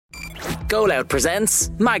Go Loud presents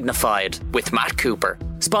Magnified with Matt Cooper,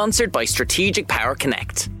 sponsored by Strategic Power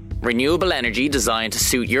Connect. Renewable energy designed to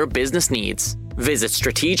suit your business needs. Visit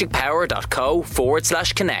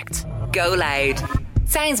strategicpower.co/connect. Go Loud.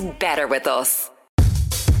 Sounds better with us.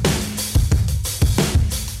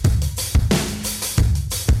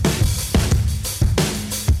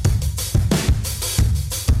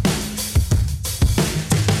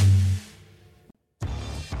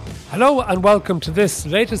 Hello and welcome to this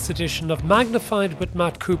latest edition of Magnified with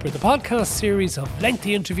Matt Cooper, the podcast series of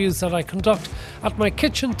lengthy interviews that I conduct at my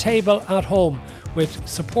kitchen table at home with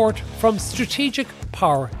support from Strategic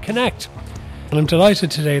Power Connect. And I'm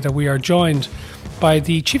delighted today that we are joined by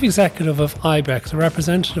the Chief Executive of IBEC, the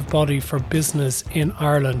representative body for business in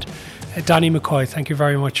Ireland, Danny McCoy. Thank you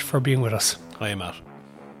very much for being with us. Hi, Matt.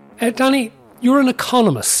 Danny, you're an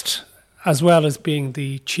economist as well as being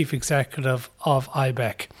the Chief Executive of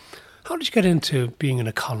IBEC. How did you get into being an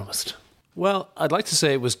economist? Well, I'd like to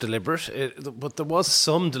say it was deliberate, but there was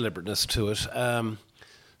some deliberateness to it. I'm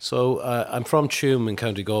from Tuam in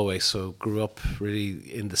County Galway, so grew up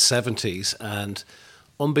really in the 70s. And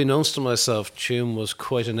unbeknownst to myself, Tuam was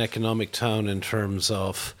quite an economic town in terms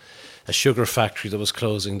of a sugar factory that was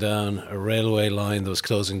closing down, a railway line that was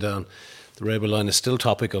closing down. The railway line is still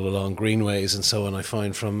topical along greenways and so on, I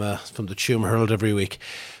find from the Tuam Herald every week.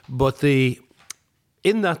 But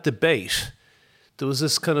in that debate, there was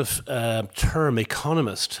this kind of term,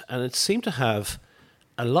 economist, and it seemed to have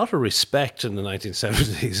a lot of respect in the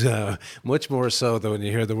 1970s, much more so than when you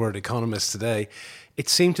hear the word economist today. It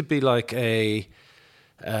seemed to be like a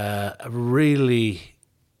really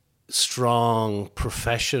strong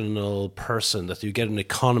professional person that you get an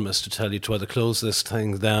economist to tell you to either close this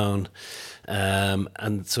thing down.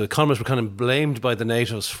 And so economists were kind of blamed by the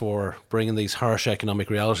natives for bringing these harsh economic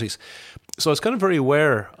realities. So I was kind of very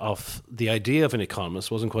aware of the idea of an economist,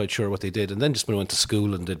 wasn't quite sure what they did. And then just when I went to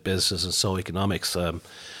school and did business and saw economics, I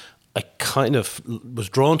kind of was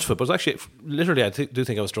drawn to it. But it was actually, literally, do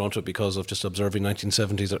think I was drawn to it because of just observing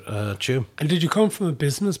 1970s Tuam. And did you come from a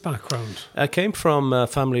business background? I came from a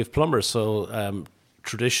family of plumbers, so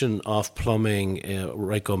tradition of plumbing,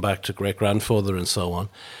 right going back to great-grandfather and so on.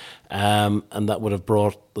 And that would have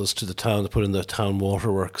brought us to the town to put in the town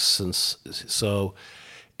waterworks. And so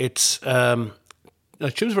it's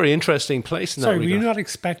Tuam's a very interesting place in that regard. Sorry, were you not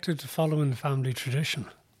expected to follow in the family tradition?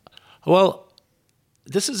 Well,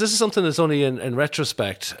 this is something that's only in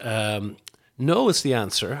retrospect. No is the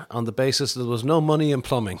answer on the basis that there was no money in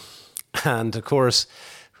plumbing. And of course,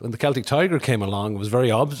 when the Celtic Tiger came along, it was very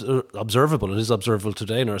observable. It is observable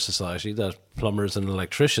today in our society that plumbers and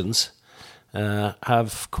electricians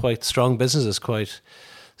have quite strong businesses, quite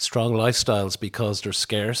strong lifestyles because they're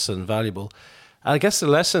scarce and valuable. And I guess the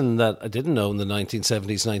lesson that I didn't know in the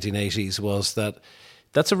 1970s, 1980s was that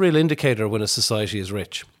that's a real indicator when a society is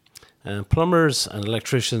rich. Plumbers and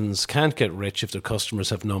electricians can't get rich if their customers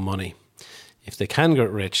have no money. If they can get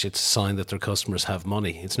rich, it's a sign that their customers have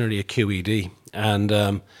money. It's nearly a QED.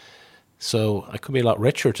 And so I could be a lot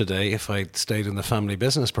richer today if I'd stayed in the family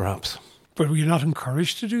business, perhaps. But were you not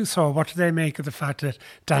encouraged to do so? What do they make of the fact that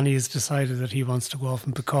Danny has decided that he wants to go off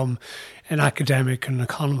and become an academic and an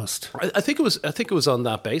economist? I think it was on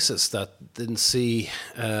that basis that didn't see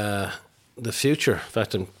the future. In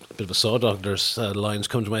fact, I'm a bit of a saw dog. There's lines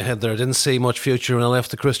come to my head there. I didn't see much future when I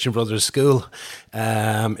left the Christian Brothers School,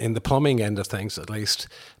 in the plumbing end of things at least.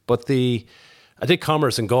 But I did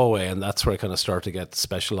commerce in Galway, and that's where I kind of started to get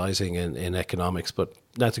specialising in economics. But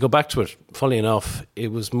now to go back to it, funny enough,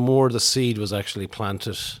 it was more the seed was actually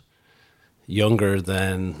planted younger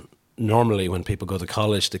than normally when people go to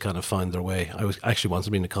college to kind of find their way. I actually wanted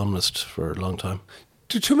to be an economist for a long time.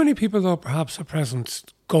 Do too many people, though, perhaps at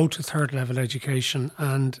present, go to third-level education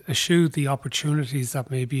and eschew the opportunities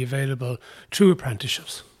that may be available through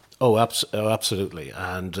apprenticeships? Oh, absolutely.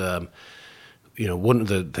 And one of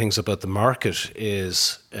the things about the market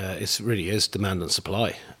is it really is demand and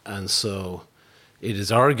supply. And so it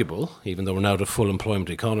is arguable, even though we're now at a full employment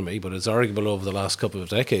economy, but it's arguable over the last couple of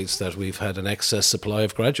decades that we've had an excess supply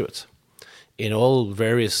of graduates in all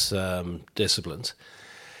various disciplines.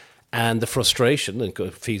 And the frustration, and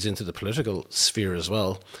it feeds into the political sphere as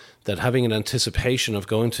well, that having an anticipation of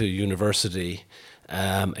going to university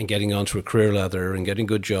and getting onto a career ladder and getting a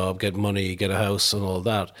good job, get money, get a house and all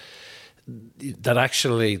that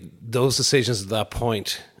actually those decisions at that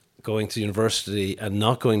point, going to university and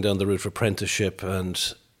not going down the route of apprenticeship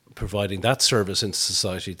and providing that service into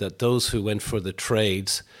society, that those who went for the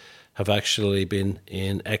trades have actually been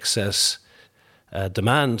in excess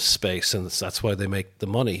demand space, and that's why they make the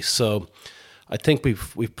money. So I think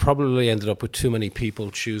we've probably ended up with too many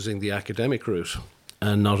people choosing the academic route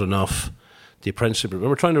and not enough the apprenticeship. And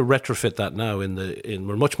we're trying to retrofit that now.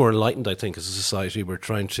 We're much more enlightened, I think, as a society. We're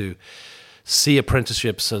trying to see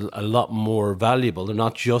apprenticeships a lot more valuable. They're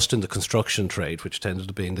not just in the construction trade, which tended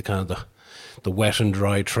to be in the kind of the wet and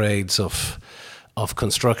dry trades of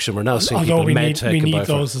construction. We're now seeing people in medtech. We need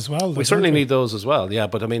those as well. We certainly need those as well, yeah.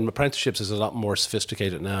 But I mean, apprenticeships is a lot more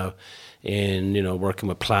sophisticated now in, working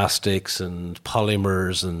with plastics and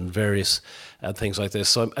polymers and various things like this.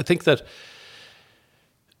 So I think that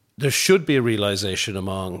there should be a realization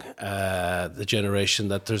among the generation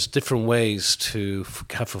that there's different ways to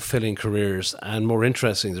have fulfilling careers, and more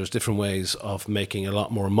interesting, there's different ways of making a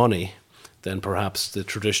lot more money than perhaps the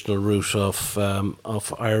traditional route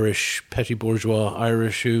of Irish, petty bourgeois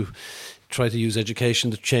Irish who try to use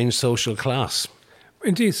education to change social class.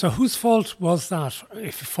 Indeed. So whose fault was that,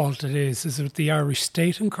 if fault it is? Is it the Irish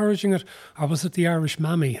state encouraging it, or was it the Irish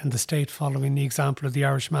mammy and the state following the example of the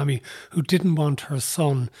Irish mammy who didn't want her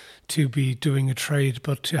son to be doing a trade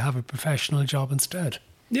but to have a professional job instead?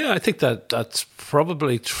 Yeah, I think that's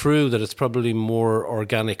probably true, that it's probably more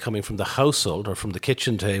organic coming from the household or from the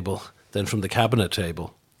kitchen table than from the cabinet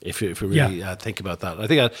table, if you really think about that. I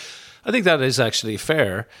think that is actually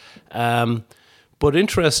fair. But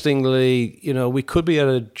interestingly, we could be at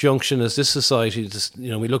a junction as this society,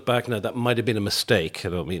 we look back now, that might have been a mistake. I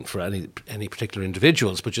don't mean for any particular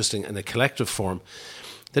individuals, but just in a collective form.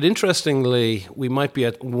 That interestingly, we might be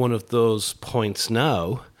at one of those points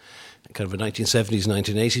now, kind of a 1970s,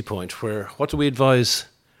 1980 point, where what do we advise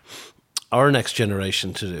our next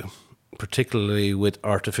generation to do? Particularly with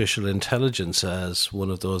artificial intelligence as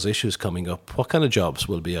one of those issues coming up. What kind of jobs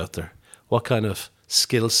will be out there? What kind of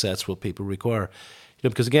skill sets will people require?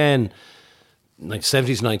 Because again,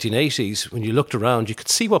 1970s, 1980s, when you looked around, you could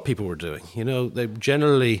see what people were doing. They were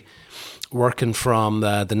generally working from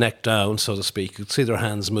the neck down, so to speak. You could see their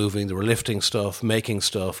hands moving. They were lifting stuff, making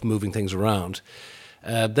stuff, moving things around.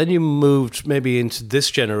 Then you moved maybe into this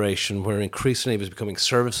generation where increasingly it was becoming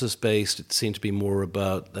services-based. It seemed to be more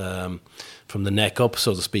about from the neck up,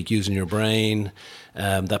 so to speak, using your brain.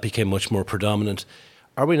 That became much more predominant.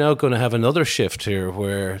 Are we now going to have another shift here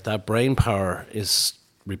where that brain power is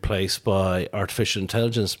replaced by artificial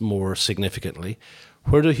intelligence more significantly?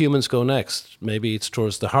 Where do humans go next? Maybe it's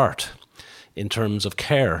towards the heart in terms of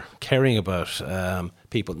caring about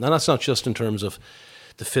people. Now, that's not just in terms of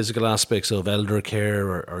the physical aspects of elder care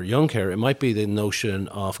or young care. It might be the notion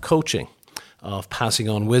of coaching, of passing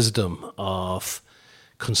on wisdom, of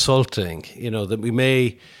consulting, that we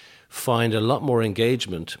may find a lot more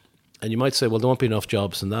engagement. And you might say, well, there won't be enough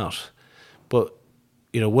jobs in that. But,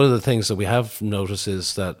 one of the things that we have noticed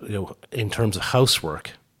is that, in terms of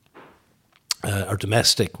housework or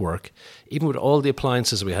domestic work, even with all the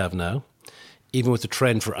appliances we have now, even with the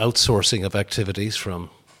trend for outsourcing of activities from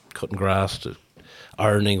cutting grass to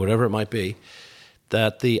ironing, whatever it might be,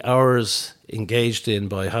 that the hours engaged in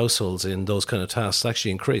by households in those kind of tasks actually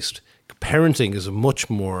increased. Parenting is a much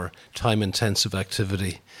more time-intensive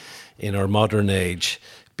activity in our modern age,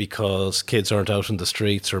 because kids aren't out in the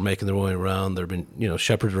streets or making their way around. They're being,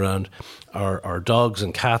 shepherded around. Our dogs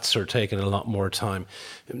and cats are taking a lot more time.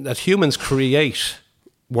 That humans create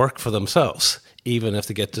work for themselves, even if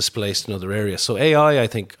they get displaced in other areas. So AI, I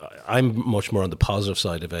think, I'm much more on the positive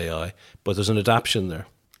side of AI, but there's an adaptation there.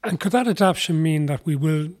 And could that adaptation mean that we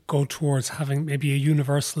will go towards having maybe a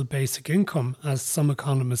universal basic income, as some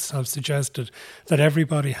economists have suggested, that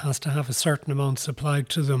everybody has to have a certain amount supplied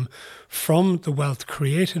to them from the wealth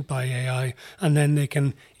created by AI, and then they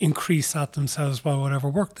can increase that themselves by whatever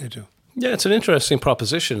work they do? Yeah, it's an interesting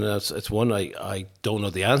proposition. It's one I don't know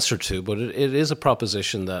the answer to, but it is a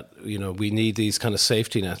proposition that, we need these kind of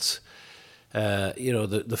safety nets.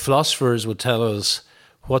 The philosophers would tell us,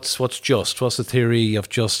 What's just? What's the theory of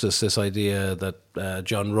justice, this idea that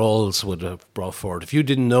John Rawls would have brought forward? If you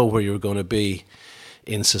didn't know where you were going to be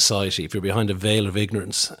in society, if you're behind a veil of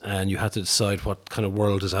ignorance and you had to decide what kind of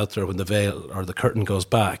world is out there when the veil or the curtain goes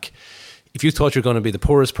back, if you thought you're going to be the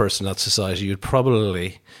poorest person in that society, you'd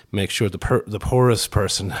probably make sure the poorest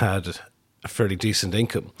person had a fairly decent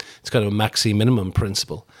income. It's kind of a maxi minimum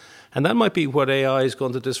principle. And that might be what AI is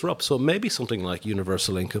going to disrupt. So maybe something like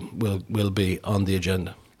universal income will be on the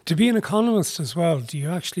agenda. To be an economist as well, do you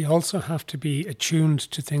actually also have to be attuned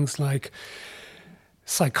to things like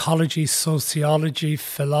psychology, sociology,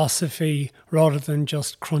 philosophy, rather than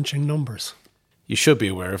just crunching numbers? You should be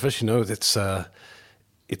aware of it. It's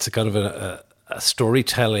a kind of a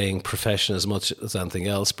storytelling profession as much as anything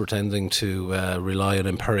else, pretending to rely on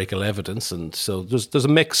empirical evidence. And so there's a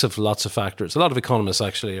mix of lots of factors. A lot of economists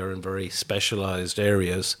actually are in very specialised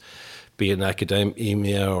areas be it in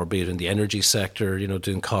academia or be it in the energy sector,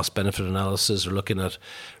 doing cost-benefit analysis or looking at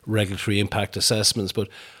regulatory impact assessments. But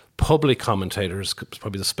public commentators,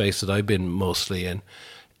 probably the space that I've been mostly in,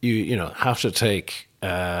 you have to take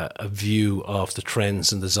a view of the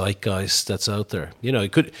trends and the zeitgeist that's out there.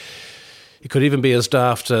 It could even be as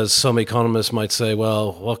daft as some economists might say,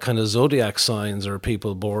 well, what kind of zodiac signs are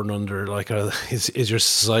people born under? Like, is your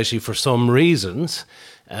society, for some reasons,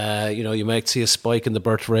 you might see a spike in the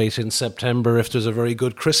birth rate in September if there's a very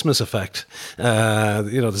good Christmas effect.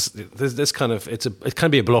 This kind of, it can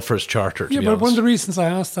be a bluffer's charter, to be honest. One of the reasons I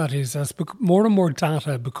ask that is as more and more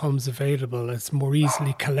data becomes available, it's more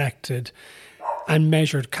easily collected and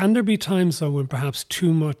measured. Can there be times, though, when perhaps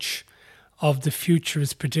too much of the future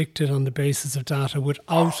is predicted on the basis of data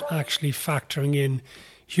without actually factoring in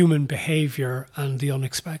human behaviour and the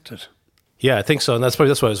unexpected? Yeah, I think so, and that's what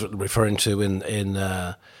I was referring to in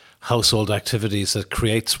household activities that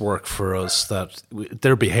creates work for us. That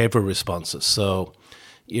they're behaviour responses. So,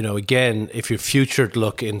 again, if you futured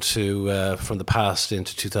look into from the past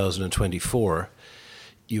into 2024,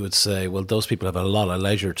 you would say, well, those people have a lot of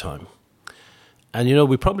leisure time. And,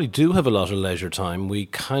 we probably do have a lot of leisure time. We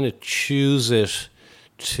kind of choose it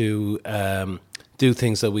to do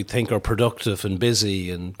things that we think are productive and busy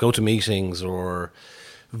and go to meetings or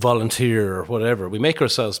volunteer or whatever. We make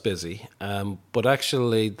ourselves busy. But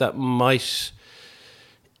actually that might,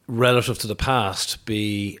 relative to the past,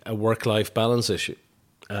 be a work-life balance issue.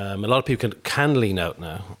 A lot of people can lean out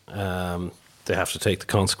now. They have to take the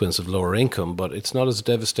consequence of lower income, but it's not as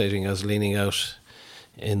devastating as leaning out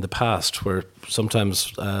in the past, where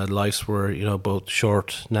sometimes lives were, both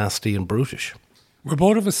short, nasty and brutish. We're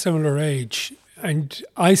both of a similar age, and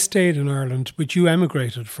I stayed in Ireland, but you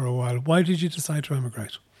emigrated for a while. Why did you decide to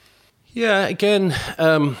emigrate? Yeah, again,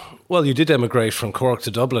 well, you did emigrate from Cork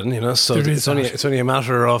to Dublin, so it's only a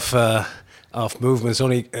matter of movement. It's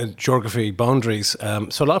only geography boundaries.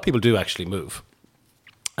 So a lot of people do actually move.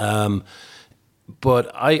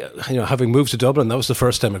 But I, having moved to Dublin, that was the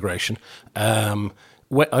first emigration.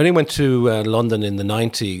 I only went to London in the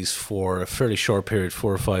 90s for a fairly short period,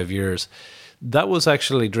 4 or 5 years. That was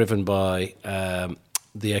actually driven by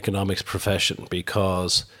the economics profession,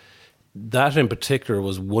 because that in particular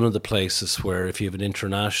was one of the places where if you have an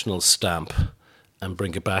international stamp and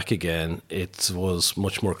bring it back again, it was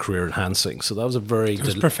much more career enhancing. So that was it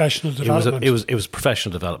was professional development. It was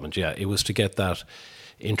professional development, yeah. It was to get that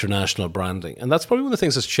international branding. And that's probably one of the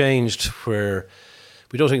things that's changed, where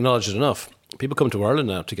we don't acknowledge it enough. People come to Ireland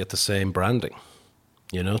now to get the same branding,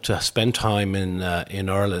 to spend time in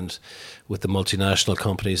Ireland with the multinational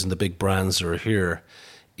companies and the big brands that are here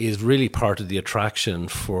is really part of the attraction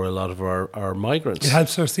for a lot of our migrants. It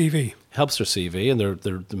helps their CV. Helps their CV, and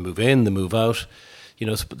they move in, they move out.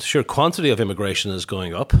 The sheer quantity of immigration is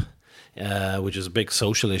going up, which is a big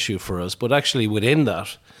social issue for us. But actually within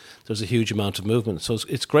that, there's a huge amount of movement. So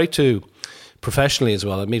it's great to, professionally as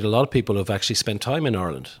well, I meet a lot of people who have actually spent time in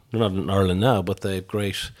Ireland. They're not in Ireland now, but they have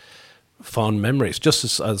great fond memories, just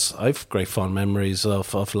as I've great fond memories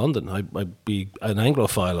of London. I'd be an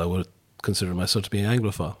Anglophile. I would consider myself to be an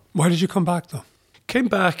Anglophile. Why did you come back, though? Came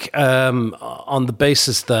back on the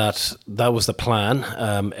basis that was the plan.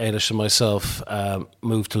 Ailish and myself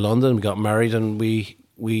moved to London, we got married, and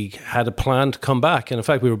we had a plan to come back. And in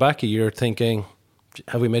fact, we were back a year thinking,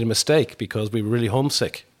 have we made a mistake? Because we were really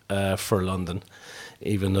homesick for London,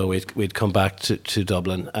 even though we'd come back to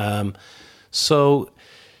Dublin. So,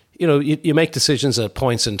 you make decisions at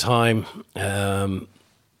points in time.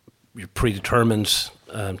 You're predetermined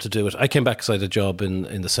to do it. I came back because I had a job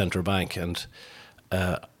in the central bank, and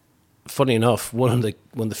funny enough, one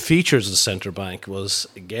of the features of the central bank was,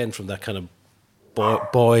 again, from that kind of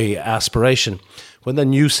boy aspiration. When the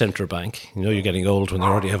new central bank, you're getting old when they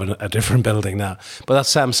already have a different building now, but that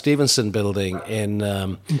Sam Stevenson building in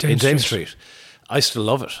James Street, I still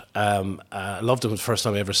love it. I loved it the first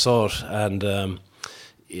time I ever saw it, and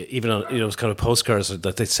even on, it was kind of postcards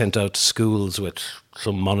that they sent out to schools with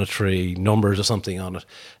some monetary numbers or something on it.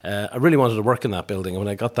 I really wanted to work in that building, and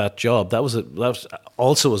when I got that job, that was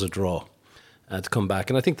also a draw to come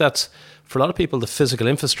back. And I think that's, for a lot of people, the physical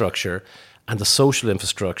infrastructure and the social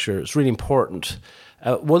infrastructure is really important.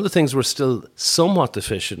 One of the things we're still somewhat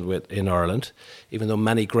deficient with in Ireland, even though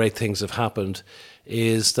many great things have happened,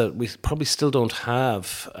 is that we probably still don't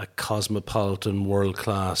have a cosmopolitan,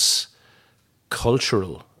 world-class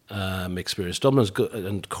cultural experience. Dublin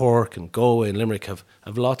and Cork and Galway and Limerick have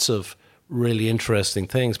lots of really interesting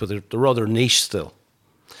things, but they're rather niche still.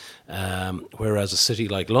 Whereas a city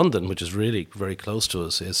like London, which is really very close to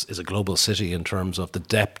us, is a global city in terms of the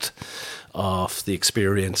depth of the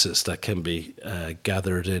experiences that can be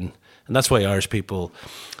gathered in. And And that's why Irish people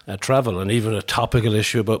travel. And even a topical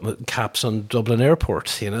issue about caps on Dublin Airport,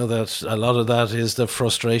 that a lot of that is the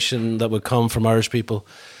frustration that would come from Irish people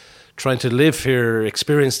trying to live here,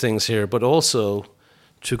 experience things here, but also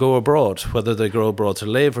to go abroad, whether they go abroad to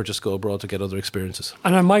live or just go abroad to get other experiences.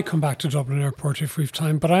 And I might come back to Dublin Airport if we've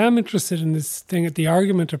time, but I am interested in this thing, at the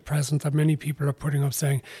argument at present that many people are putting up,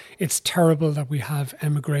 saying it's terrible that we have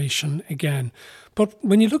emigration again. But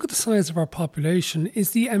when you look at the size of our population,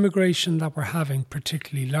 is the emigration that we're having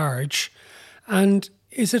particularly large? And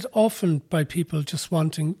is it often by people just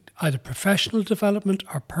wanting either professional development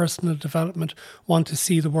or personal development, want to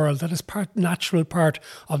see the world that is natural part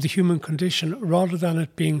of the human condition, rather than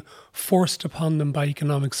it being forced upon them by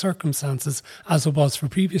economic circumstances, as it was for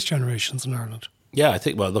previous generations in Ireland? Yeah, I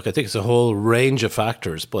think it's a whole range of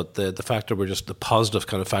factors, but the factor the positive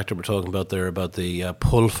kind of factor we're talking about there, about the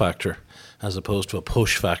pull factor as opposed to a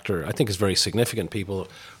push factor, I think is very significant. People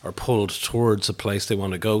are pulled towards a place they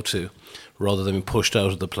want to go to rather than being pushed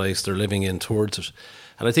out of the place they're living in towards it.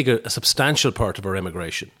 And I think a substantial part of our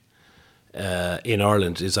immigration in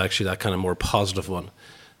Ireland is actually that kind of more positive one.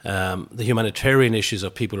 The humanitarian issues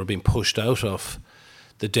of people who are being pushed out of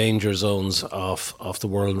the danger zones of the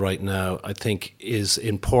world right now, I think, is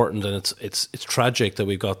important, and it's tragic that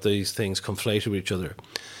we've got these things conflated with each other.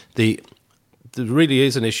 There really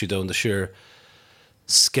is an issue, though, in the sheer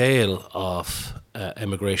scale of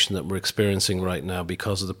immigration that we're experiencing right now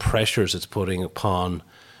because of the pressures it's putting upon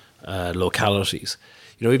localities.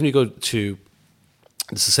 Even you go to,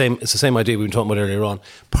 it's the same idea we were talking about earlier on.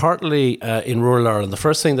 Partly in rural Ireland, the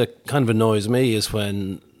first thing that kind of annoys me is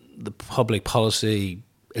when the public policy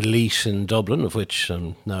elite in Dublin, of which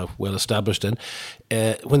I'm now well established in,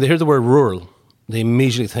 when they hear the word rural, they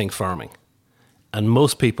immediately think farming. And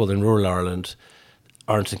most people in rural Ireland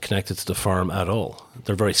aren't connected to the farm at all.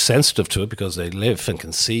 They're very sensitive to it because they live and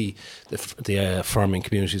can see the farming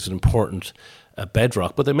community is an important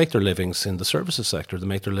bedrock, but they make their livings in the services sector. They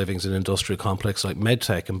make their livings in industrial complex like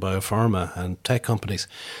medtech and biopharma and tech companies.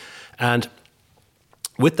 And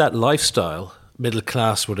with that lifestyle, middle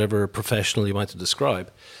class, whatever professional you might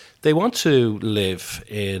describe, they want to live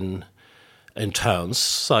in towns,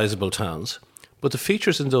 sizable towns, but the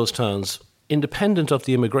features in those towns, independent of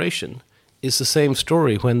the immigration, is the same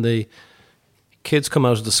story. When the kids come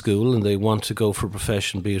out of the school and they want to go for a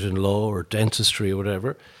profession, be it in law or dentistry or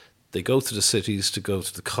whatever, they go to the cities to go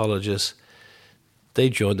to the colleges. They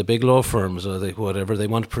join the big law firms or whatever. They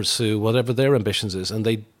want to pursue whatever their ambitions is, and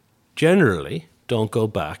they generally don't go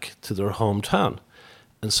back to their hometown.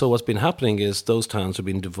 And so what's been happening is those towns have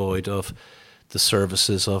been devoid of the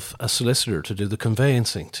services of a solicitor to do the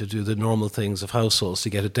conveyancing, to do the normal things of households, to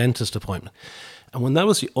get a dentist appointment. And when that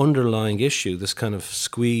was the underlying issue, this kind of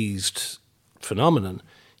squeezed phenomenon,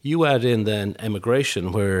 you add in then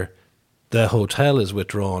emigration, where the hotel is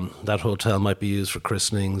withdrawn. That hotel might be used for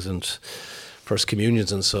christenings and first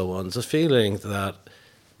communions and so on. There's a feeling that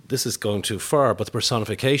this is going too far, but the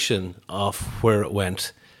personification of where it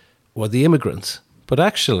went were the immigrants. But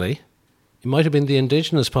actually, it might have been the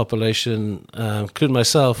indigenous population, including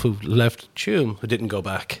myself, who left Tuam, who didn't go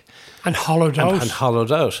back. And hollowed out. And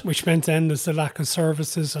hollowed out. Which meant then there's the lack of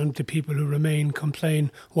services, and the people who remain complain,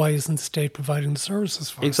 why isn't the state providing the services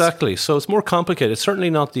for us? Exactly. So it's more complicated. It's certainly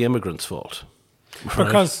not the immigrants' fault. Right?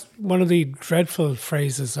 Because one of the dreadful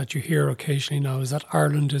phrases that you hear occasionally now is that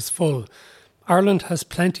Ireland is full. Ireland has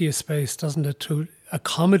plenty of space, doesn't it, to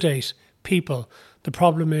accommodate people. The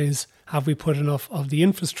problem is, have we put enough of the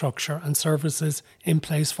infrastructure and services in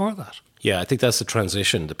place for that? Yeah, I think that's the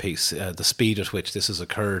transition, the piece, the speed at which this has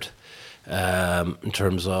occurred in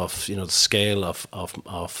terms of the scale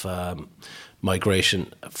of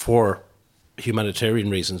migration for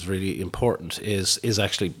humanitarian reasons. Really important is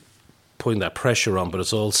actually putting that pressure on, but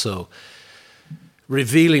it's also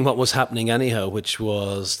revealing what was happening anyhow, which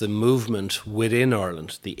was the movement within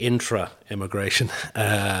Ireland, the intra-immigration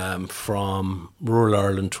from rural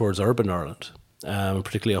Ireland towards urban Ireland,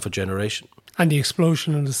 particularly of a generation. And the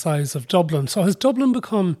explosion in the size of Dublin. So has Dublin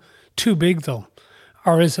become too big, though?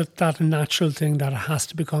 Or is it that a natural thing that it has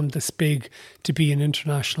to become this big to be an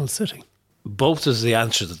international city? Both is the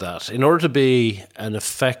answer to that. In order to be an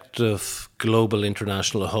effective global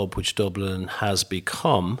international hub, which Dublin has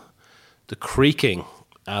become, the creaking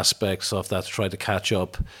aspects of that to try to catch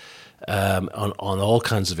up on all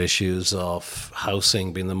kinds of issues of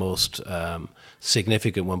housing being the most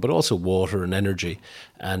significant one, but also water and energy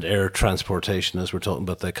and air transportation, as we're talking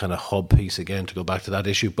about the kind of hub piece again, to go back to that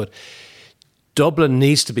issue. But Dublin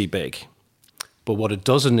needs to be big. But what it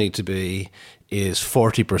doesn't need to be is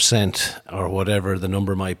 40% or whatever the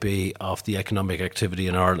number might be of the economic activity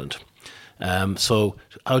in Ireland. So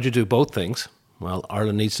how do you do both things? Well,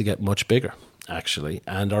 Ireland needs to get much bigger, actually.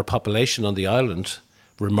 And our population on the island,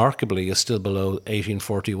 remarkably, is still below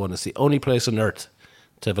 1841. It's the only place on earth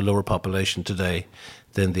to have a lower population today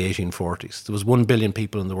than the 1840s. There was 1 billion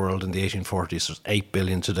people in the world in the 1840s. There's 8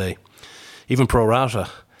 billion today. Even pro rata,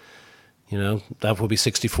 that would be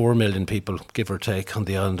 64 million people, give or take, on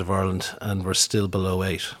the island of Ireland, and we're still below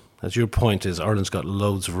 8. As your point is, Ireland's got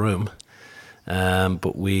loads of room,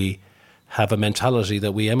 but we have a mentality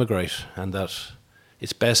that we emigrate, and that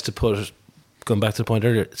it's best to put, going back to the point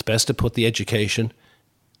earlier, it's best to put the education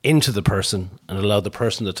into the person and allow the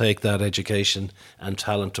person to take that education and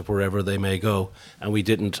talent to wherever they may go. And we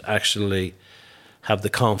didn't actually have the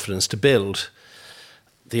confidence to build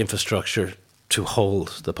the infrastructure to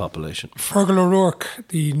hold the population. Fergal O'Rourke,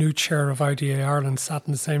 the new chair of IDA Ireland, sat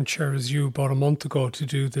in the same chair as you about a month ago to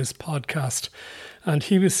do this podcast. And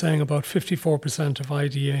he was saying about 54% of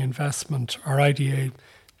IDA investment, or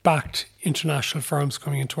IDA-backed international firms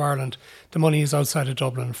coming into Ireland, the money is outside of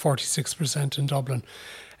Dublin, 46% in Dublin.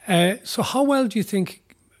 So how well do you think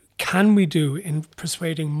can we do in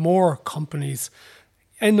persuading more companies,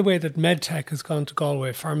 in the way that medtech has gone to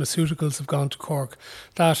Galway, pharmaceuticals have gone to Cork,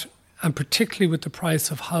 that, and particularly with the price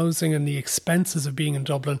of housing and the expenses of being in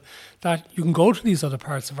Dublin, that you can go to these other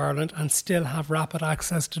parts of Ireland and still have rapid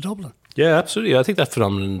access to Dublin? Yeah, absolutely. I think that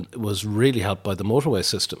phenomenon was really helped by the motorway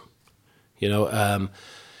system.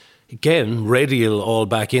 Again, radial all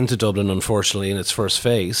back into Dublin, unfortunately, in its first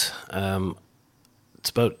phase. It's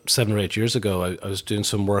about 7 or 8 years ago, I was doing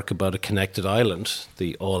some work about a connected island,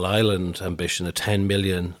 the all-island ambition. A 10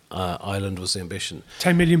 million island was the ambition.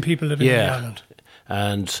 10 million people living on the island.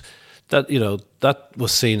 And that, that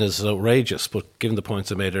was seen as outrageous, but given the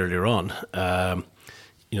points I made earlier on, that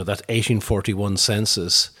 1841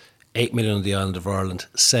 census, 8 million on the island of Ireland,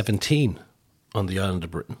 17 on the island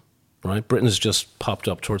of Britain, right? Britain has just popped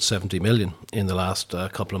up towards 70 million in the last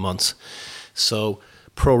couple of months. So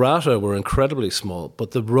pro rata were incredibly small,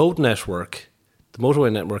 but the road network, the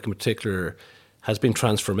motorway network in particular, has been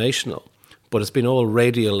transformational, but it's been all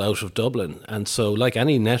radial out of Dublin. And so like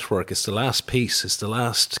any network, it's the last piece, it's the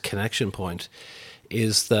last connection point,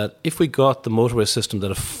 is that if we got the motorway system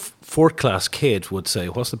that a fourth class kid would say,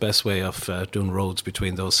 what's the best way of doing roads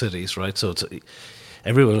between those cities, right? So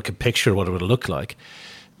everyone can picture what it would look like.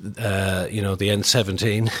 The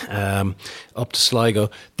N17 up to Sligo.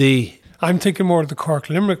 I'm thinking more of the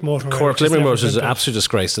Cork-Limerick motorway. Cork-Limerick motorway is an absolute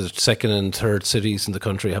disgrace. The second and third cities in the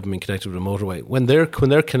country haven't been connected with a motorway. When they're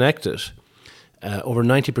connected, over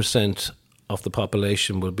 90% of the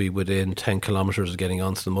population will be within 10 kilometres of getting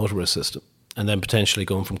onto the motorway system, and then potentially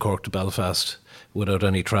going from Cork to Belfast without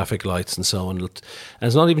any traffic lights and so on. And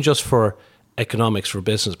it's not even just for economics, for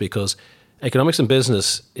business, because economics and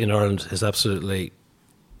business in Ireland has absolutely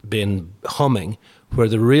been humming, where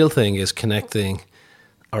the real thing is connecting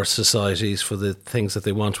our societies for the things that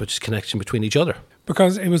they want, which is connection between each other.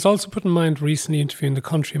 Because it was also put in mind recently interviewing the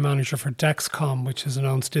country manager for Dexcom, which has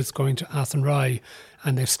announced it's going to Athenry,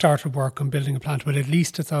 and they've started work on building a plant with at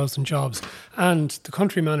least 1,000 jobs. And the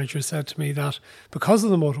country manager said to me that because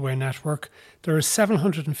of the motorway network, there are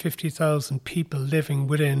 750,000 people living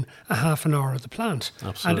within a half an hour of the plant.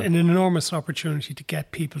 Absolutely. And an enormous opportunity to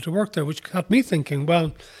get people to work there, which got me thinking,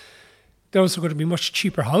 well, there's also going to be much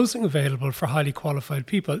cheaper housing available for highly qualified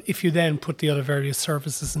people if you then put the other various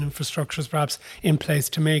services and infrastructures perhaps in place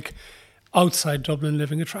to make outside Dublin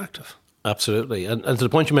living attractive. Absolutely. And to the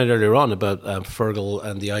point you made earlier on about Fergal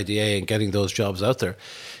and the IDA and getting those jobs out there,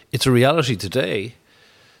 it's a reality today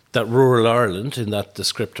that rural Ireland, in that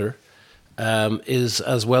descriptor, is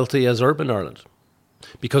as wealthy as urban Ireland.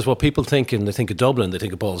 Because what people think, and they think of Dublin, they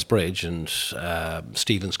think of Ballsbridge and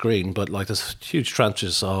Stephen's Green, but like there's huge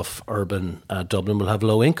tranches of urban Dublin will have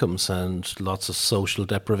low incomes and lots of social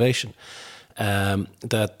deprivation.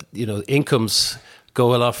 Incomes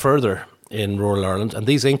go a lot further in rural Ireland, and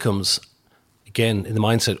these incomes, again, in the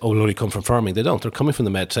mindset, will only come from farming. They don't. They're coming from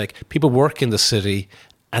the medtech. People work in the city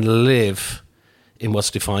and live in what's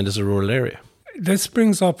defined as a rural area. This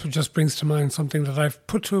brings to mind something that I've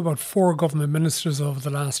put to about 4 government ministers over the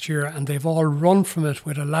last year, and they've all run from it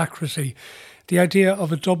with alacrity. The idea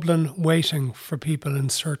of a Dublin waiting for people in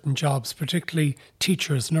certain jobs, particularly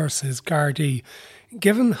teachers, nurses, Gardaí.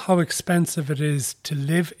 Given how expensive it is to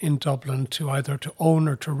live in Dublin, to either to own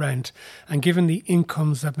or to rent, and given the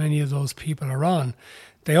incomes that many of those people are on,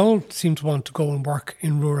 they all seem to want to go and work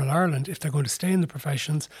in rural Ireland if they're going to stay in the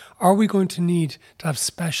professions. Are we going to need to have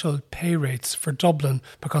special pay rates for Dublin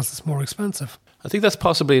because it's more expensive? I think that's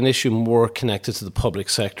possibly an issue more connected to the public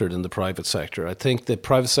sector than the private sector. I think the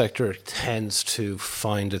private sector tends to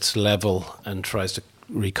find its level and tries to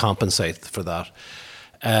recompensate for that.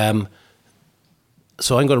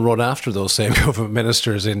 So I'm going to run after those same government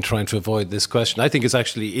ministers in trying to avoid this question. I think it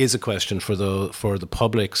actually is a question for the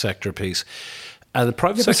public sector piece. And the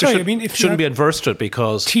private sector shouldn't be adverse to it,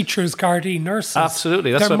 because teachers, Gardaí, nurses,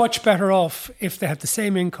 absolutely, they're much better off if they had the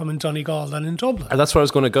same income in Donegal than in Dublin. And that's what I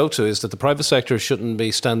was going to go to, is that the private sector shouldn't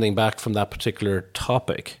be standing back from that particular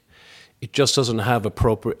topic. It just doesn't have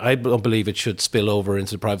appropriate. I don't believe it should spill over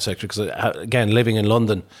into the private sector, because, again, living in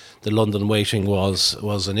London, the London waiting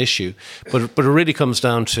was an issue. But it really comes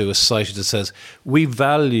down to a society that says we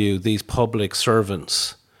value these public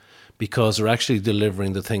servants because they're actually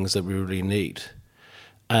delivering the things that we really need.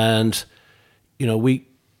 And, we,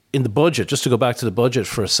 in the budget, just to go back to the budget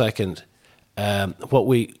for a second, what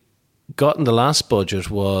we got in the last budget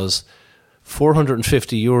was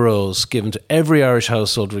 €450 given to every Irish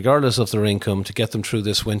household, regardless of their income, to get them through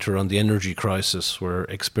this winter on the energy crisis we're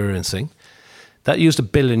experiencing. That used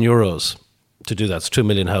 €1 billion to do that. It's 2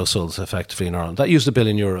 million households effectively in Ireland. That used €1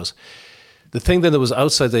 billion. The thing then that was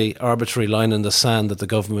outside the arbitrary line in the sand that the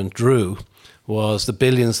government drew was the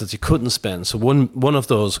billions that you couldn't spend. So one of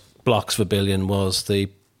those blocks of $1 billion was the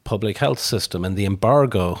public health system and the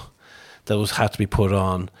embargo that had to be put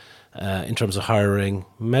on in terms of hiring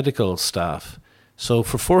medical staff. So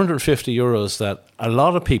for €450 that a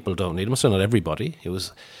lot of people don't need, must say not everybody, it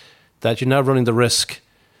was that you're now running the risk.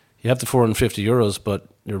 You have the €450, but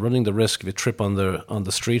you're running the risk if you trip on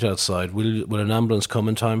the street outside. Will an ambulance come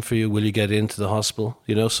in time for you? Will you get into the hospital?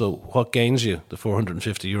 So what gains you the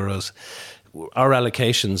 €450? Our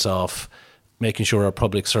allocations of making sure our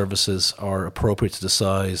public services are appropriate to the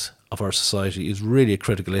size of our society is really a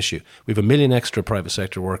critical issue. We have 1 million extra private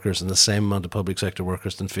sector workers and the same amount of public sector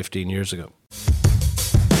workers than 15 years ago.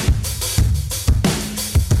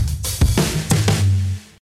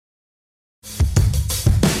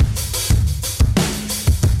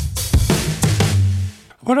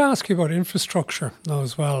 I want to ask you about infrastructure now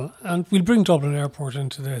as well, and we'll bring Dublin Airport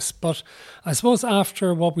into this, but I suppose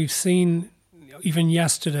after what we've seen even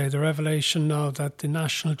yesterday, the revelation now that the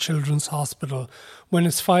National Children's Hospital, when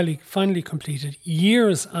it's finally completed,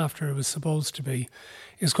 years after it was supposed to be,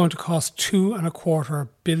 is going to cost €2.25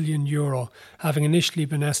 billion, having initially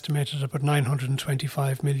been estimated at about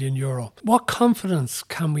 €925 million. What confidence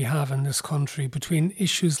can we have in this country between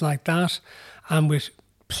issues like that and with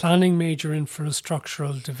planning major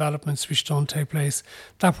infrastructural developments which don't take place,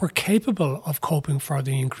 that we're capable of coping for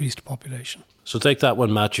the increased population? So take that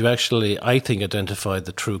one, Matt. You actually, I think, identified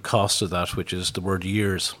the true cost of that, which is the word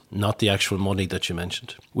years, not the actual money that you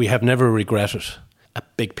mentioned. We have never regretted a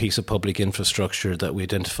big piece of public infrastructure that we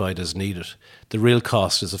identified as needed. The real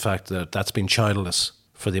cost is the fact that that's been childless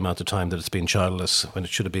for the amount of time that it's been childless when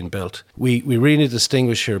it should have been built. We really need to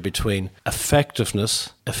distinguish here between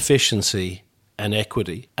effectiveness, efficiency, and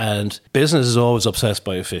equity. And business is always obsessed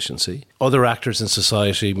by efficiency. Other actors in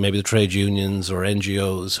society, maybe the trade unions or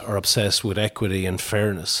NGOs, are obsessed with equity and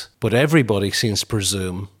fairness. But everybody seems to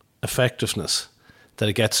presume effectiveness, that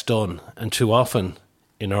it gets done. And too often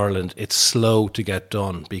in Ireland, it's slow to get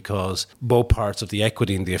done because both parts of the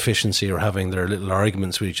equity and the efficiency are having their little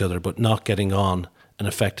arguments with each other, but not getting on and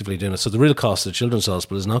effectively doing it. So the real cost of the Children's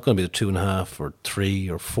Hospital is not going to be the 2.5 or 3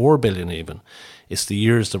 or 4 billion even. It's the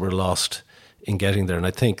years that were lost in getting there. And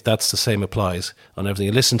I think that's the same applies on everything.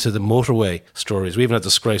 You listen to the motorway stories. We even had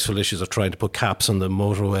disgraceful issues of trying to put caps on the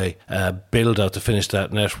motorway build out to finish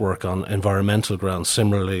that network on environmental grounds.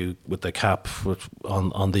 Similarly with the cap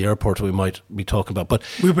on the airport we might be talking about. But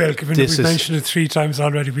we will, given that we mentioned it 3 times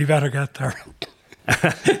already, we better get there.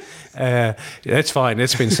 It's fine,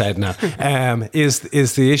 it's been said now. Is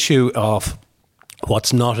the issue of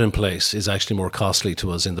what's not in place is actually more costly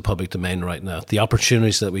to us in the public domain right now. The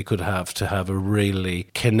opportunities that we could have to have a really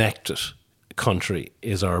connected country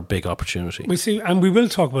is our big opportunity. We see, and we will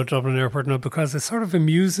talk about Dublin Airport now, because it sort of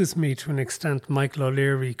amuses me to an extent, Michael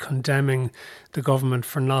O'Leary condemning the government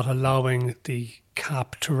for not allowing the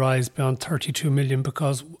cap to rise beyond 32 million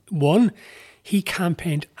because, one, he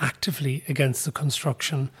campaigned actively against the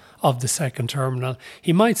construction of the second terminal.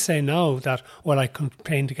 He might say now that, well, I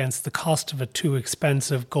campaigned against the cost of it, too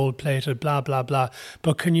expensive, gold-plated, blah, blah, blah.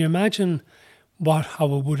 But can you imagine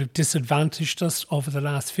how it would have disadvantaged us over the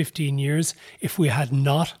last 15 years if we had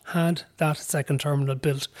not had that second terminal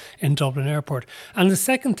built in Dublin Airport? And the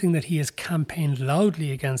second thing that he has campaigned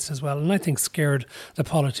loudly against as well, and I think scared the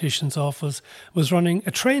politicians off, was running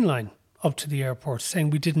a train line up to the airport,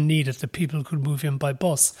 saying we didn't need it, that people could move in by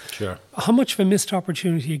bus. Sure. How much of a missed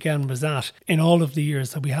opportunity again was that in all of the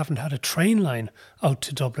years that we haven't had a train line out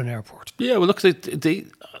to Dublin Airport? Yeah, well, look,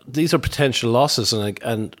 these are potential losses.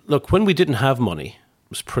 And look, when we didn't have money,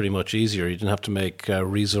 was pretty much easier. You didn't have to make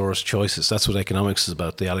resource choices. That's what economics is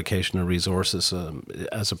about, the allocation of resources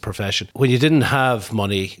as a profession. When you didn't have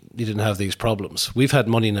money, you didn't have these problems. We've had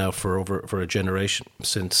money now for a generation,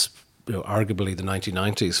 since arguably the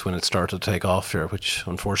 1990s when it started to take off here, which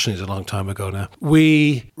unfortunately is a long time ago now.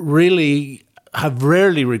 We really have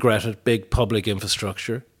rarely regretted big public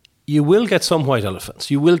infrastructure. You will get some white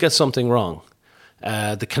elephants. You will get something wrong.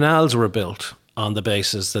 The canals were built on the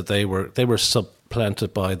basis that they were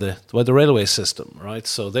supplanted by the railway system, right?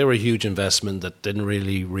 So they were a huge investment that didn't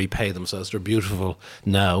really repay themselves. They're beautiful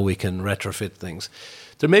now. We can retrofit things.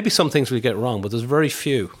 There may be some things we get wrong, but there's very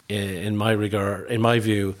few, in my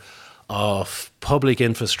view, of public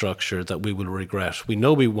infrastructure that we will regret. We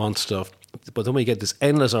know we want stuff, but then we get these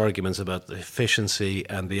endless arguments about the efficiency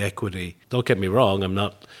and the equity. Don't get me wrong, I'm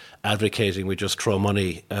not advocating we just throw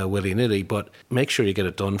money willy-nilly, but make sure you get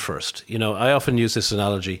it done first. I often use this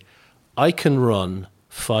analogy. I can run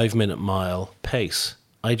 5-minute mile pace.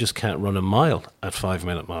 I just can't run a mile at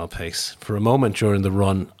 5-minute mile pace. For a moment during the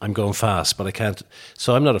run, I'm going fast, but I can't.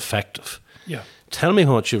 So I'm not effective. Yeah. Tell me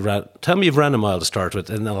how much you've ran. Tell me you've ran a mile to start with,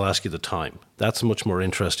 and then I'll ask you the time. That's a much more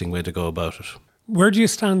interesting way to go about it. Where do you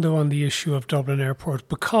stand, though, on the issue of Dublin Airport?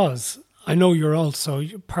 Because I know you're also,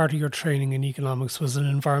 part of your training in economics was in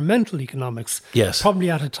environmental economics. Yes.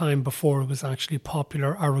 Probably at a time before it was actually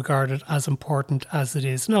popular or regarded as important as it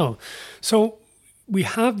is now. So we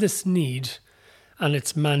have this need, and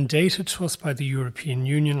it's mandated to us by the European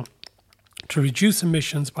Union, to reduce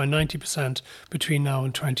emissions by 90% between now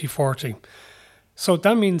and 2040. So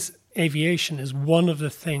that means aviation is one of the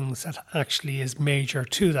things that actually is major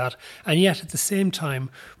to that. And yet at the same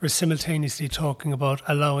time, we're simultaneously talking about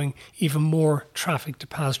allowing even more traffic to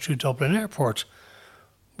pass through Dublin Airport.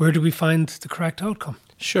 Where do we find the correct outcome?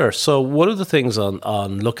 Sure. So one of the things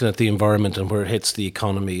on looking at the environment and where it hits the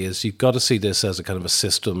economy is you've got to see this as a kind of a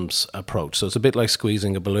systems approach. So it's a bit like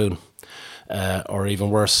squeezing a balloon. Or even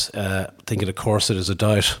worse, thinking a corset is a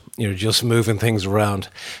diet. You're just moving things around.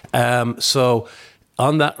 So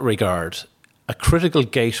on that regard, a critical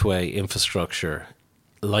gateway infrastructure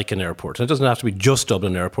like an airport, and it doesn't have to be just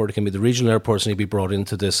Dublin Airport, it can be the regional airports need to be brought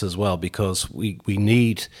into this as well, because we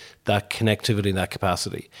need that connectivity and that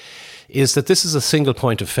capacity, is that this is a single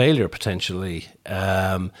point of failure potentially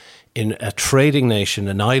in a trading nation,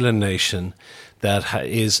 an island nation,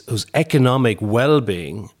 whose economic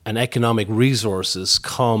well-being and economic resources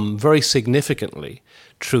come very significantly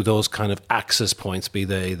through those kind of access points, be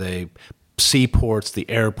they seaports, the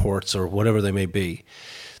airports, or whatever they may be.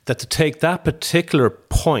 That to take that particular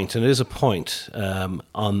point, and it is a point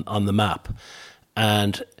on the map,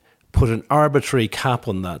 and put an arbitrary cap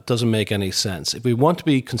on that doesn't make any sense. If we want to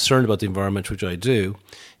be concerned about the environment, which I do,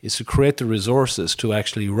 is to create the resources to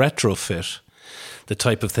actually retrofit the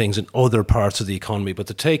type of things in other parts of the economy. But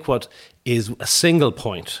to take what is a single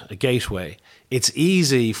point, a gateway, it's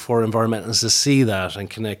easy for environmentalists to see that and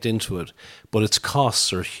connect into it, but its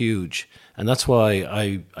costs are huge. And that's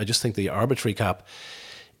why I just think the arbitrary cap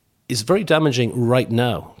is very damaging right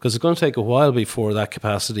now, because it's going to take a while before that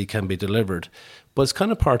capacity can be delivered. But it's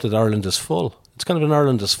kind of part that Ireland is full. It's kind of an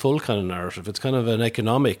Ireland is full kind of narrative. It's kind of an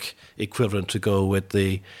economic equivalent to go with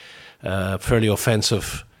the fairly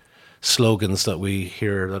offensive slogans that we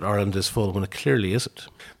hear that Ireland is full when it clearly isn't.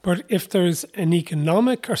 But if there's an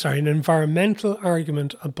environmental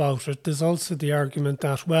argument about it, there's also the argument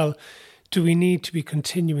that, well, do we need to be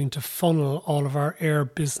continuing to funnel all of our air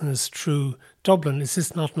business through Dublin? Is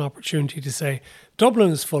this not an opportunity to say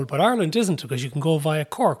Dublin is full, but Ireland isn't, because you can go via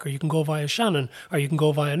Cork, or you can go via Shannon, or you can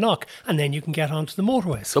go via Knock, and then you can get onto the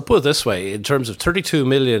motorways? So put it this way, in terms of 32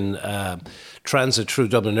 million transit through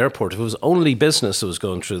Dublin Airport, if it was only business that was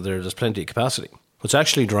going through there, there's plenty of capacity. What's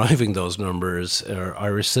actually driving those numbers are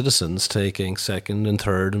Irish citizens taking second and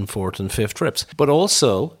third and fourth and fifth trips. But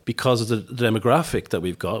also because of the demographic that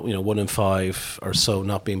we've got, 1 in 5 or so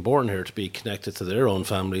not being born here to be connected to their own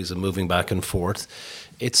families and moving back and forth.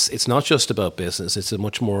 It's not just about business, it's a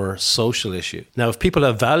much more social issue. Now, if people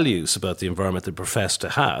have values about the environment they profess to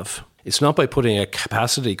have, it's not by putting a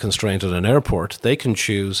capacity constraint on an airport. They can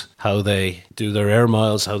choose how they do their air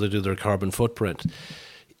miles, how they do their carbon footprint.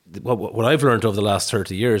 What I've learned over the last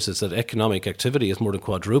 30 years is that economic activity has more than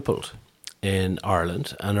quadrupled in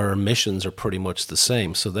Ireland, and our emissions are pretty much the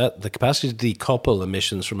same. So that the capacity to decouple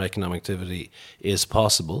emissions from economic activity is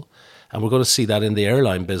possible. And we're going to see that in the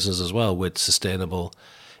airline business as well, with sustainable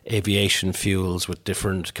aviation fuels, with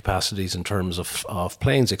different capacities in terms of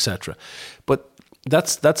planes, etc. But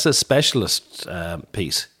that's a specialist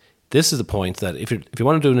piece. This is the point that if you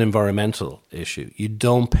want to do an environmental issue, you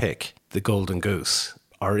don't pick the golden goose.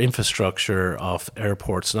 Our infrastructure of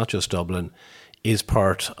airports, not just Dublin, is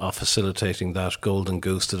part of facilitating that golden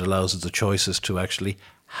goose that allows us the choices to actually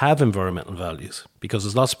have environmental values. Because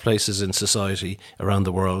there's lots of places in society around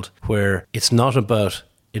the world where it's not about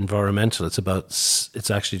environmental,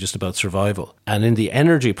 it's actually just about survival. And in the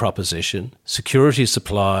energy proposition, security of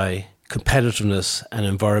supply, competitiveness and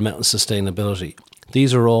environmental sustainability,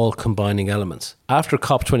 these are all combining elements. After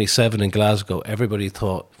COP27 in Glasgow, everybody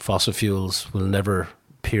thought fossil fuels will never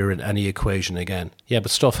appear in any equation again. Yeah,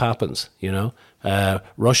 but stuff happens, you know.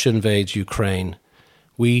 Russia invades Ukraine.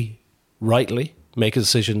 We rightly make a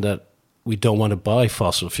decision that we don't want to buy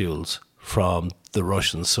fossil fuels from the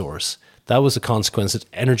Russian source. That was the consequence that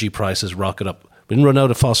energy prices rocket up. We didn't run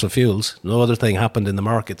out of fossil fuels. No other thing happened in the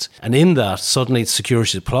markets. And in that, suddenly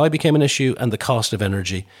security of supply became an issue and the cost of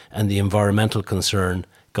energy and the environmental concern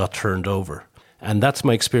got turned over. And that's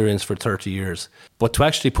my experience for 30 years. But to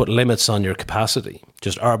actually put limits on your capacity,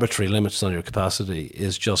 just arbitrary limits on your capacity,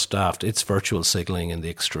 is just daft. It's virtual signalling in the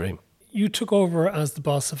extreme. You took over as the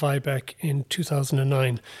boss of IBEC in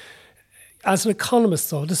 2009. As an economist,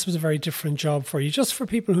 though, this was a very different job for you. Just for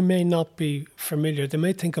people who may not be familiar, they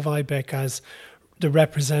may think of IBEC as the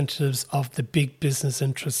representatives of the big business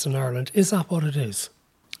interests in Ireland. Is that what it is?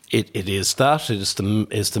 It is that. It is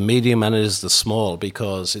the medium and it is the small,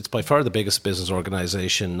 because it's by far the biggest business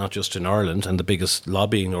organisation, not just in Ireland, and the biggest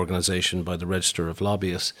lobbying organisation by the Register of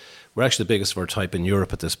Lobbyists. We're actually the biggest of our type in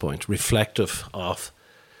Europe at this point, reflective of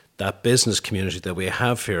that business community that we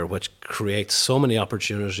have here, which creates so many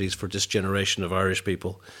opportunities for this generation of Irish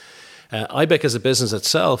people. IBEC as a business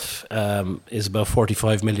itself is about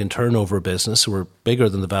 45 million turnover business. So we're bigger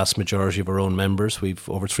than the vast majority of our own members. We've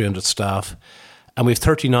over 300 staff and we've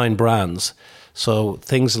 39 brands. So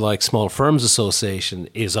things like Small Firms Association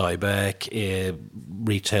is IBEC,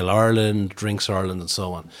 Retail Ireland, Drinks Ireland and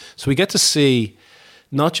so on. So we get to see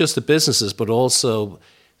not just the businesses but also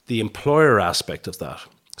the employer aspect of that.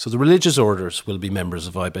 So the religious orders will be members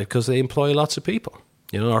of IBEC because they employ lots of people.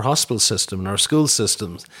 You know, our hospital system and our school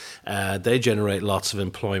systems, they generate lots of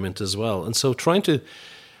employment as well. And so trying to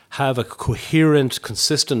have a coherent,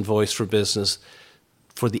 consistent voice for business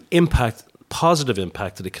for the impact, positive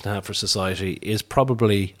impact that it can have for society is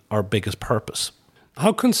probably our biggest purpose.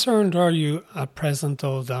 How concerned are you at present,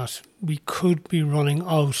 though, that we could be running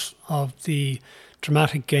out of the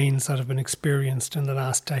dramatic gains that have been experienced in the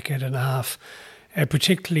last decade and a half,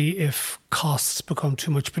 particularly if costs become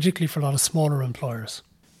too much, particularly for a lot of smaller employers?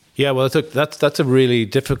 Yeah, well, I think that's a really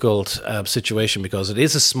difficult situation because it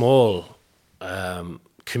is a small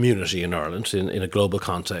community in Ireland in a global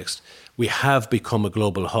context. We have become a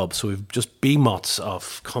global hub, so we've just behemoths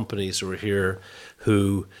of companies who are here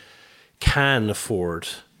who can afford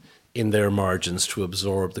in their margins to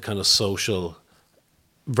absorb the kind of social,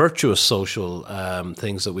 virtuous social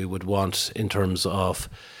things that we would want in terms of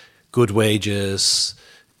good wages,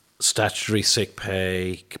 statutory sick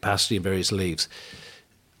pay, capacity of various leaves.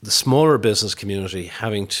 The smaller business community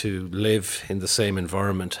having to live in the same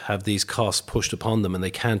environment have these costs pushed upon them and they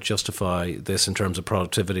can't justify this in terms of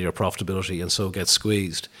productivity or profitability and so get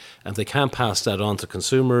squeezed. And if they can't pass that on to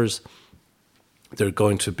consumers, they're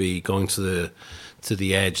going to be going to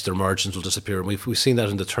the edge, their margins will disappear. And we've seen that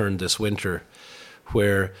in the turn this winter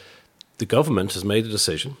where the government has made a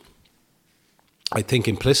decision, I think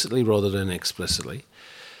implicitly rather than explicitly,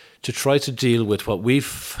 to try to deal with what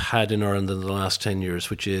we've had in Ireland in the last 10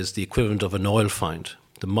 years, which is the equivalent of an oil find.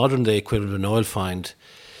 The modern day equivalent of an oil find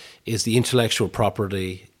is the intellectual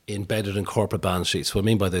property embedded in corporate balance sheets. What I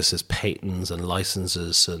mean by this is patents and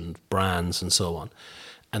licenses and brands and so on.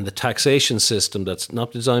 And the taxation system that's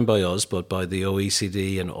not designed by us, but by the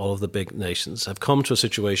OECD and all of the big nations have come to a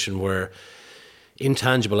situation where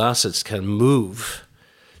intangible assets can move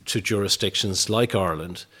to jurisdictions like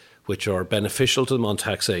Ireland, which are beneficial to them on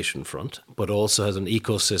taxation front, but also has an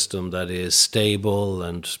ecosystem that is stable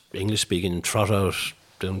and English-speaking, trot out,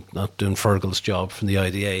 not doing Fergal's job from the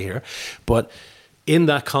IDA here. But in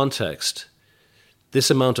that context,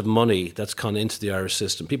 this amount of money that's gone into the Irish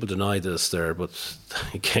system, people deny this there, but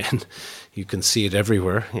again, you can see it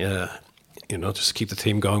everywhere. Yeah, you know, just keep the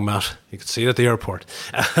theme going, Matt. You can see it at the airport.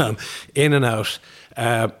 In and out.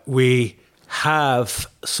 We have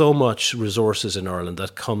so much resources in Ireland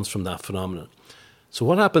that comes from that phenomenon. So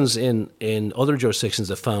what happens in other jurisdictions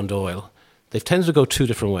that found oil, they've tended to go two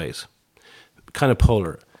different ways, kind of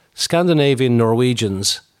polar. Scandinavian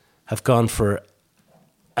Norwegians have gone for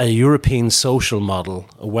a European social model,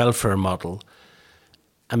 a welfare model,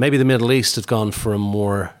 and maybe the Middle East have gone for a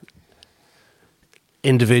more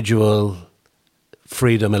individual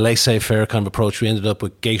freedom, a laissez-faire kind of approach. We ended up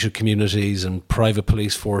with gated communities and private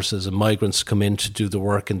police forces and migrants come in to do the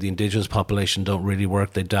work and the indigenous population don't really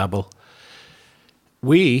work, they dabble.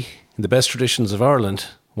 We, in the best traditions of Ireland,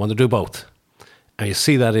 want to do both. And you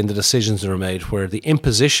see that in the decisions that are made, where the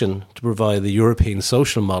imposition to provide the European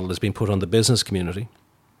social model has been put on the business community.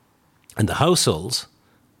 And the households,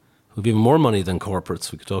 who have even more money than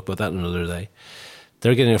corporates, we could talk about that another day,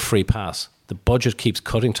 they're getting a free pass. The budget keeps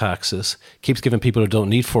cutting taxes, keeps giving people who don't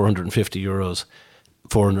need 450 euros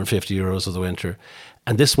of the winter.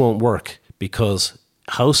 And this won't work because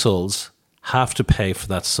households have to pay for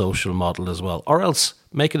that social model as well, or else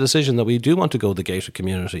make a decision that we do want to go the gated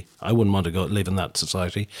community. I wouldn't want to go live in that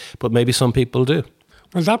society, but maybe some people do.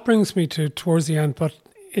 Well, that brings me towards the end, but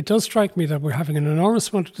it does strike me that we're having an enormous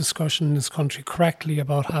amount of discussion in this country correctly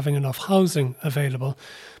about having enough housing available,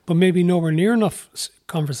 but maybe nowhere near enough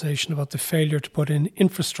conversation about the failure to put in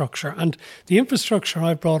infrastructure. And the infrastructure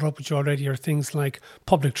I've brought up with you already are things like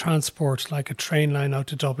public transport, like a train line out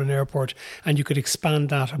to Dublin Airport, and you could expand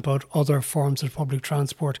that about other forms of public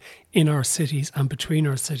transport in our cities and between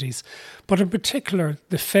our cities. But in particular,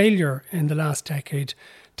 the failure in the last decade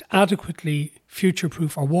to adequately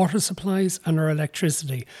future-proof our water supplies and our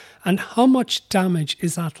electricity. And how much damage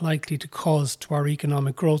is that likely to cause to our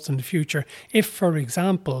economic growth in the future if, for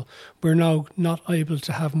example, we're now not able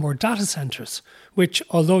to have more data centres, which,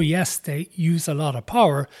 although, yes, they use a lot of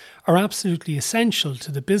power, are absolutely essential to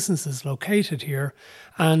the businesses located here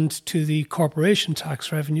and to the corporation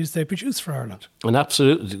tax revenues they produce for Ireland. And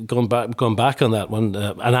absolutely, going back on that one,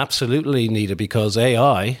 and absolutely needed, because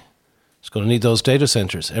AI is going to need those data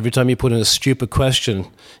centres. Every time you put in a stupid question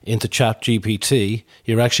into ChatGPT,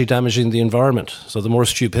 you're actually damaging the environment. So the more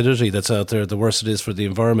stupidity that's out there, the worse it is for the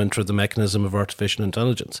environment or the mechanism of artificial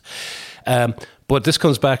intelligence. But this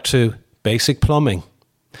comes back to basic plumbing.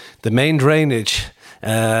 The main drainage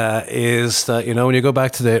is that, when you go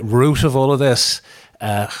back to the root of all of this,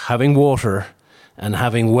 having water and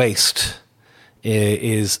having waste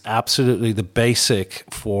is absolutely the basic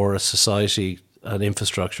for a society and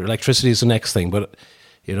infrastructure. Electricity is the next thing, but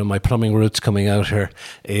my plumbing roots coming out here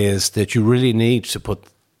is that you really need to put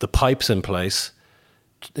the pipes in place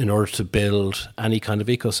in order to build any kind of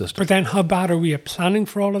ecosystem. But then how bad are we at planning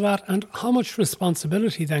for all of that? And how much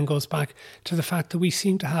responsibility then goes back to the fact that we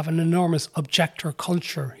seem to have an enormous objector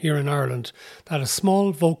culture here in Ireland, that a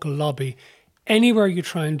small vocal lobby, anywhere you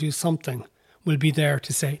try and do something, will be there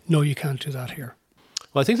to say, no, you can't do that here.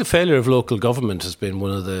 Well, I think the failure of local government has been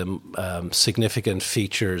one of the significant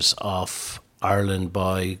features of Ireland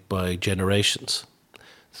by generations.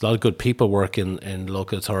 There's a lot of good people work in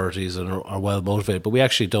local authorities and are well motivated, but we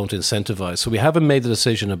actually don't incentivise. So we haven't made the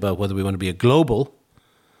decision about whether we want to be a global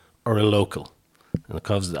or a local. And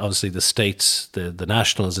obviously the states, the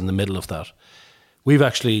national is in the middle of that. We've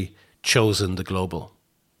actually chosen the global.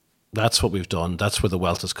 That's what we've done. That's where the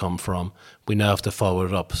wealth has come from. We now have to follow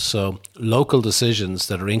it up. So local decisions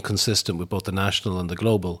that are inconsistent with both the national and the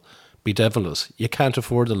global, bedevil us. You can't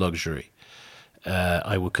afford the luxury,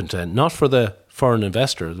 I would contend. Not for the foreign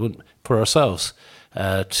investor, for ourselves,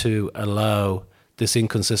 to allow this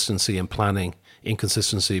inconsistency in planning,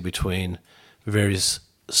 inconsistency between various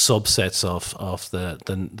subsets of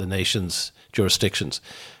the nation's jurisdictions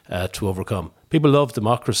to overcome. People love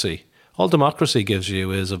democracy. All democracy gives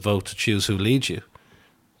you is a vote to choose who leads you.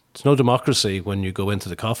 It's no democracy when you go into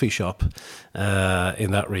the coffee shop.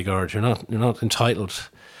 In that regard, you're not entitled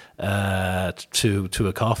to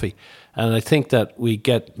a coffee, and I think that we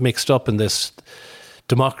get mixed up in this.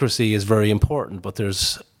 Democracy is very important, but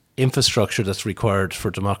there's infrastructure that's required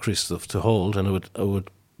for democracy to hold, and I would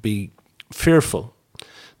be fearful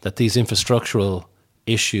that these infrastructural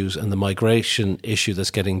issues and the migration issue that's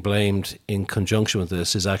getting blamed in conjunction with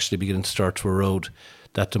this is actually beginning to start to erode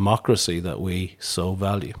that democracy that we so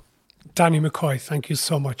value. Danny McCoy, thank you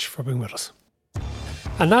so much for being with us.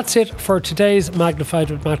 And that's it for today's Magnified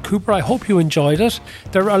with Matt Cooper. I hope you enjoyed it.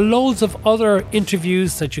 There are loads of other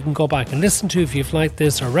interviews that you can go back and listen to if you've liked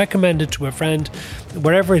this, or recommend it to a friend,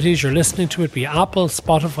 wherever it is you're listening to it, be Apple,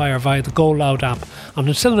 Spotify, or via the Go Loud app. And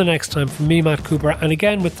until the next time, from me, Matt Cooper, and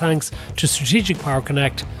again with thanks to Strategic Power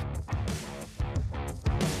Connect.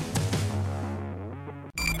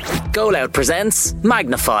 Go Loud presents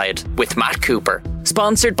Magnified with Matt Cooper,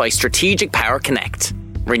 sponsored by Strategic Power Connect.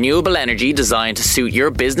 Renewable energy designed to suit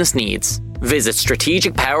your business needs. Visit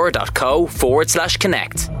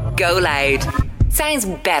strategicpower.co/connect. Go Loud. Sounds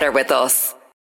better with us.